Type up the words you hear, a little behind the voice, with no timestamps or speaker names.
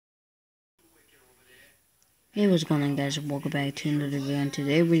Hey, what's going on, guys? Welcome back to another video, and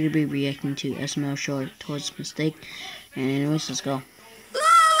today we're going to be reacting to SML short Towards Mistake. And anyways, let's go.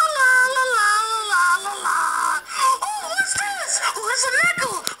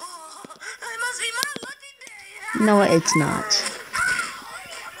 No, it's not.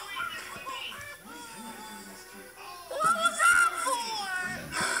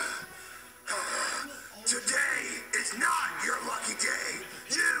 Today is not your lucky day.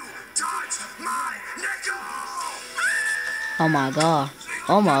 You touched my nickel. Oh my god.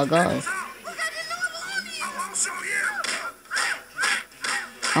 Oh my god.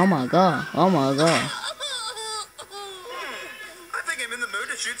 Oh my god. Oh my god. I think I'm in the mood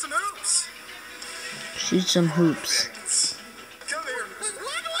to shoot some hoops. Shoot some hoops. Come here.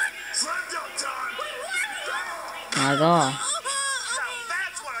 Slam dunk time. My god. Now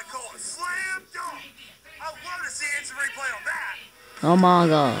that's what I call a slam dunk. I'd love to see instant replay on that. Oh my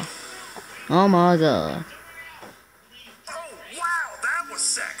god. Oh my god. Oh, wow, that was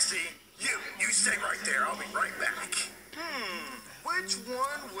sexy. You stay right there. I'll be right back. Which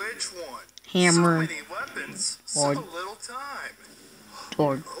one? Hammer. So many weapons, Or- so little time.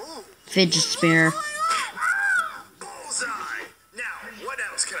 Or fidget spinner. Bullseye. Now, what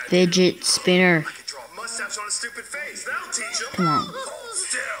else can I do? Fidget spinner. I can draw a mustache on a stupid face. That'll teach him. Come on. Hold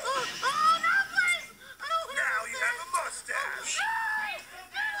still. Now you have a mustache.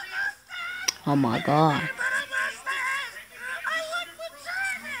 Oh my god.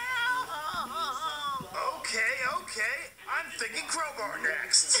 Okay. I'm thinking crowbar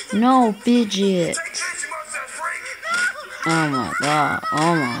next. No fidget. Take this, you mustache freak. Oh my god.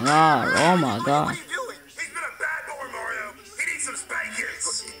 Oh my god. Oh my What god. are you doing? He's been a bad boy, Mario. He needs some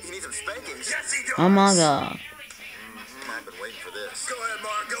spankings. He needs some spankings? Yes, he does. Oh my god. I've been waiting for this. Go ahead,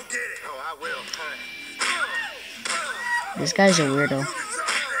 Mario. Go get it. Oh, I will. This guy's a weirdo. You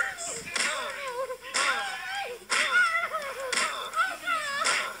deserve this.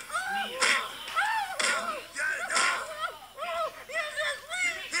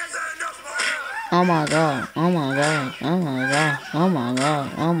 Yes, enough, Mario. Oh my god. Oh my god. Oh my god. Oh my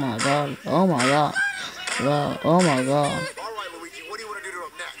god. Oh my god. Oh my god. Oh my god. All right, Luigi. What do you want to do to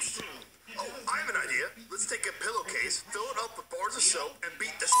him next? Oh, I have an idea. Let's take a pillowcase, fill it up with bars of soap, and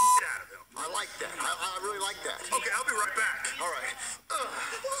beat the shit out of him. I like that. I really like that. Okay, I'll be right back. All right.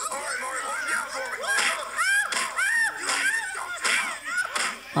 All right, Mario, wind down for me.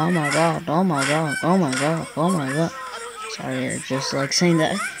 Oh my god. Oh my god. Oh my god. Oh my god. Sorry, just like saying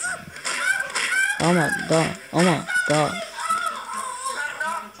that. Oh my god. Oh my god.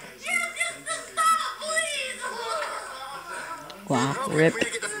 Wow. Rip.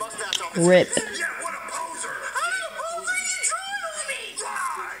 Rip. Yeah, what a poser.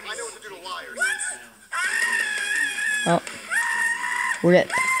 I know what to do to liars. Oh.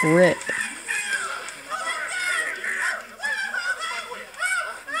 Rip. Rip.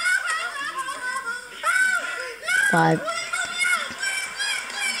 Five.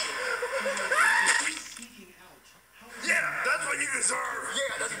 Yeah, that's what you deserve.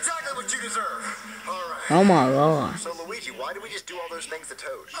 Yeah, that's exactly what you deserve. All right. Oh my god. So, Luigi, why did we just do all those things to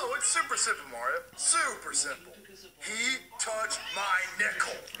Toad? Oh, it's super simple, Mario. Super simple. He touched my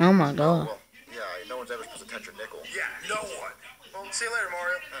nickel. Oh my god. Well, yeah, no one's ever supposed to touch your nickel. Yeah, no one. Well, see you later,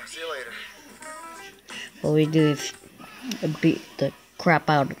 Mario. See you later. What we do is beat the crap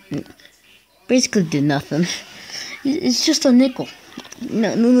out. Basically do nothing. It's just a nickel.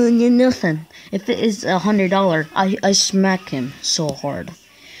 No, nothing. If it is $100, I smack him so hard.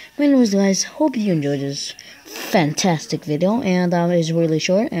 Anyways, guys, hope you enjoyed this fantastic video, and it's really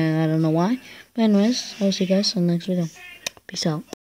short, and I don't know why. But anyways, I'll see you guys in the next video. Peace out.